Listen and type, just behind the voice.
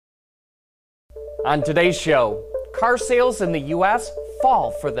On today's show, car sales in the U.S. fall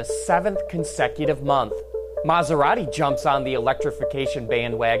for the 7th consecutive month. Maserati jumps on the electrification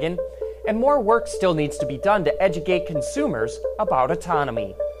bandwagon, and more work still needs to be done to educate consumers about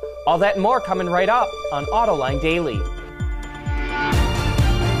autonomy. All that and more coming right up on Autoline Daily.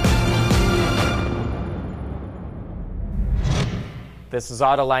 This is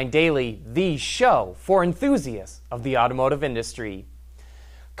Autoline Daily, the show for enthusiasts of the automotive industry.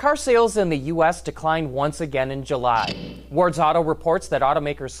 Car sales in the U.S. declined once again in July. Ward's Auto reports that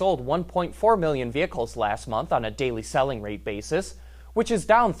automakers sold 1.4 million vehicles last month on a daily selling rate basis, which is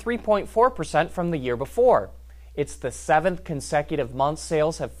down 3.4% from the year before. It's the 7th consecutive month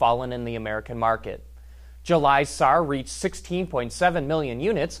sales have fallen in the American market. July's SAAR reached 16.7 million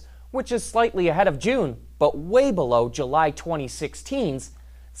units, which is slightly ahead of June, but way below July 2016's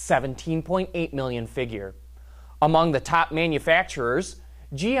 17.8 million figure. Among the top manufacturers,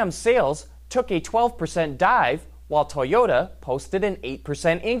 GM sales took a 12% dive, while Toyota posted an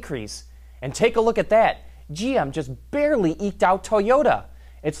 8% increase. And take a look at that. GM just barely eked out Toyota.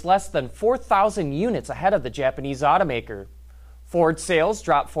 It's less than 4,000 units ahead of the Japanese automaker. Ford sales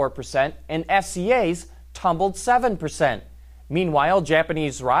dropped 4%, and FCA's tumbled 7%. Meanwhile,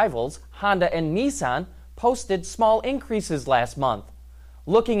 Japanese rivals Honda and Nissan posted small increases last month.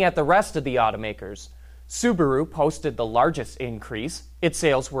 Looking at the rest of the automakers, Subaru posted the largest increase. Its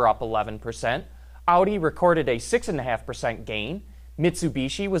sales were up 11%. Audi recorded a 6.5% gain.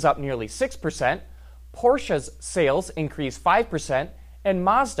 Mitsubishi was up nearly 6%. Porsche's sales increased 5%, and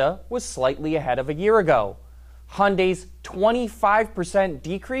Mazda was slightly ahead of a year ago. Hyundai's 25%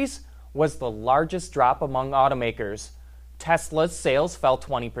 decrease was the largest drop among automakers. Tesla's sales fell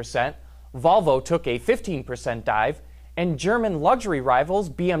 20%, Volvo took a 15% dive, and German luxury rivals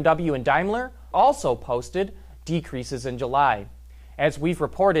BMW and Daimler also posted decreases in July. As we've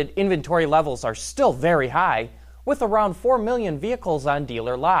reported, inventory levels are still very high, with around 4 million vehicles on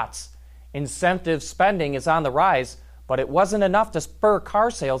dealer lots. Incentive spending is on the rise, but it wasn't enough to spur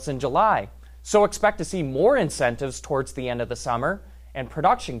car sales in July. So expect to see more incentives towards the end of the summer and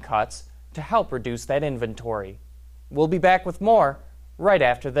production cuts to help reduce that inventory. We'll be back with more right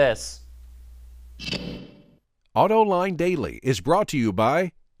after this. Autoline Daily is brought to you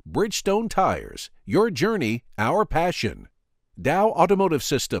by Bridgestone Tires, your journey, our passion. Dow Automotive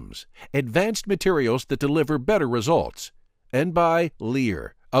Systems, advanced materials that deliver better results. And by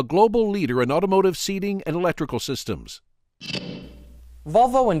Lear, a global leader in automotive seating and electrical systems.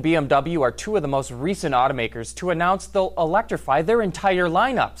 Volvo and BMW are two of the most recent automakers to announce they'll electrify their entire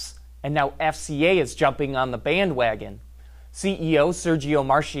lineups. And now FCA is jumping on the bandwagon. CEO Sergio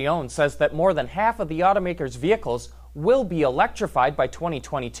Marchionne says that more than half of the automaker's vehicles will be electrified by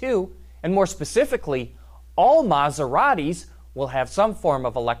 2022, and more specifically, all Maseratis will have some form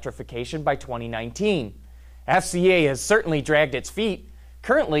of electrification by 2019. FCA has certainly dragged its feet.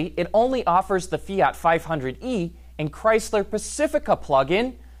 Currently, it only offers the Fiat 500e and Chrysler Pacifica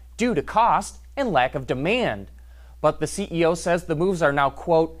plug-in due to cost and lack of demand. But the CEO says the moves are now,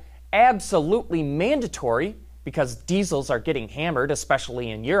 quote, absolutely mandatory because diesels are getting hammered,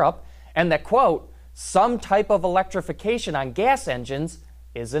 especially in Europe, and that, quote, some type of electrification on gas engines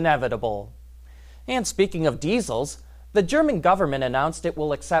is inevitable. And speaking of diesels, the German government announced it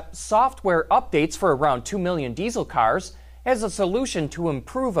will accept software updates for around 2 million diesel cars as a solution to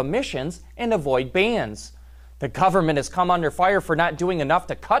improve emissions and avoid bans. The government has come under fire for not doing enough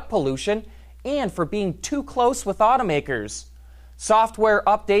to cut pollution and for being too close with automakers. Software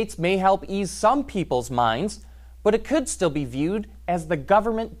updates may help ease some people's minds, but it could still be viewed as the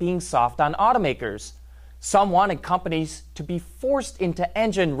government being soft on automakers. Some wanted companies to be forced into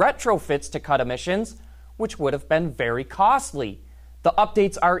engine retrofits to cut emissions, which would have been very costly. The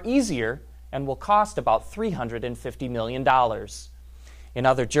updates are easier and will cost about $350 million. In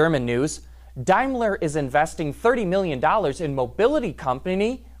other German news, Daimler is investing $30 million in mobility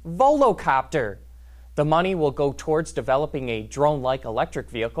company Volocopter. The money will go towards developing a drone-like electric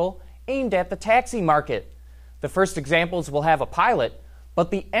vehicle aimed at the taxi market. The first examples will have a pilot,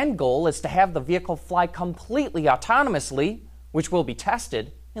 but the end goal is to have the vehicle fly completely autonomously, which will be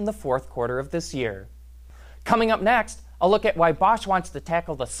tested in the fourth quarter of this year. Coming up next, a look at why Bosch wants to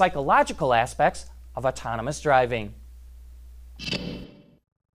tackle the psychological aspects of autonomous driving.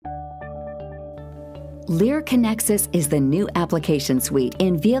 Lear Connexus is the new application suite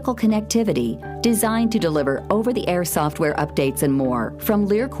in vehicle connectivity designed to deliver over-the-air software updates and more from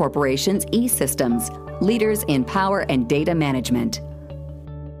Lear Corporation's E-Systems, leaders in power and data management.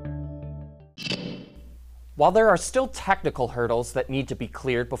 While there are still technical hurdles that need to be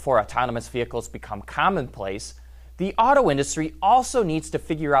cleared before autonomous vehicles become commonplace, the auto industry also needs to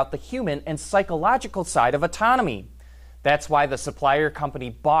figure out the human and psychological side of autonomy. That's why the supplier company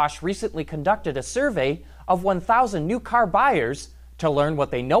Bosch recently conducted a survey of 1,000 new car buyers to learn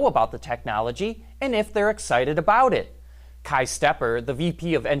what they know about the technology and if they're excited about it. Kai Stepper, the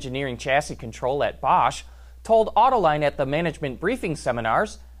VP of Engineering Chassis Control at Bosch, told Autoline at the management briefing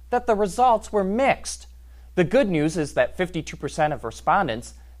seminars that the results were mixed. The good news is that 52% of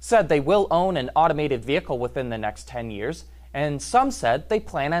respondents said they will own an automated vehicle within the next 10 years, and some said they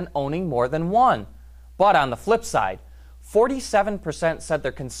plan on owning more than one. But on the flip side, 47% said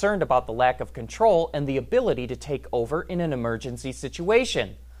they're concerned about the lack of control and the ability to take over in an emergency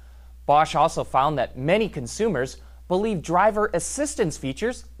situation. Bosch also found that many consumers believe driver assistance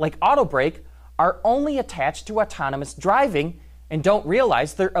features like auto brake are only attached to autonomous driving and don't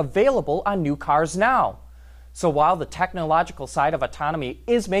realize they're available on new cars now. So while the technological side of autonomy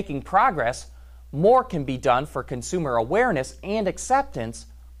is making progress, more can be done for consumer awareness and acceptance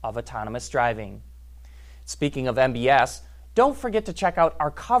of autonomous driving. Speaking of MBS, don't forget to check out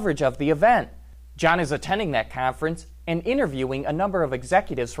our coverage of the event. John is attending that conference and interviewing a number of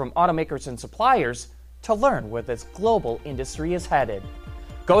executives from automakers and suppliers to learn where this global industry is headed.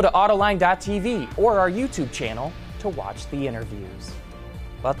 Go to Autoline.tv or our YouTube channel to watch the interviews.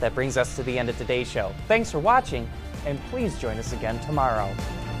 But that brings us to the end of today's show. Thanks for watching, and please join us again tomorrow.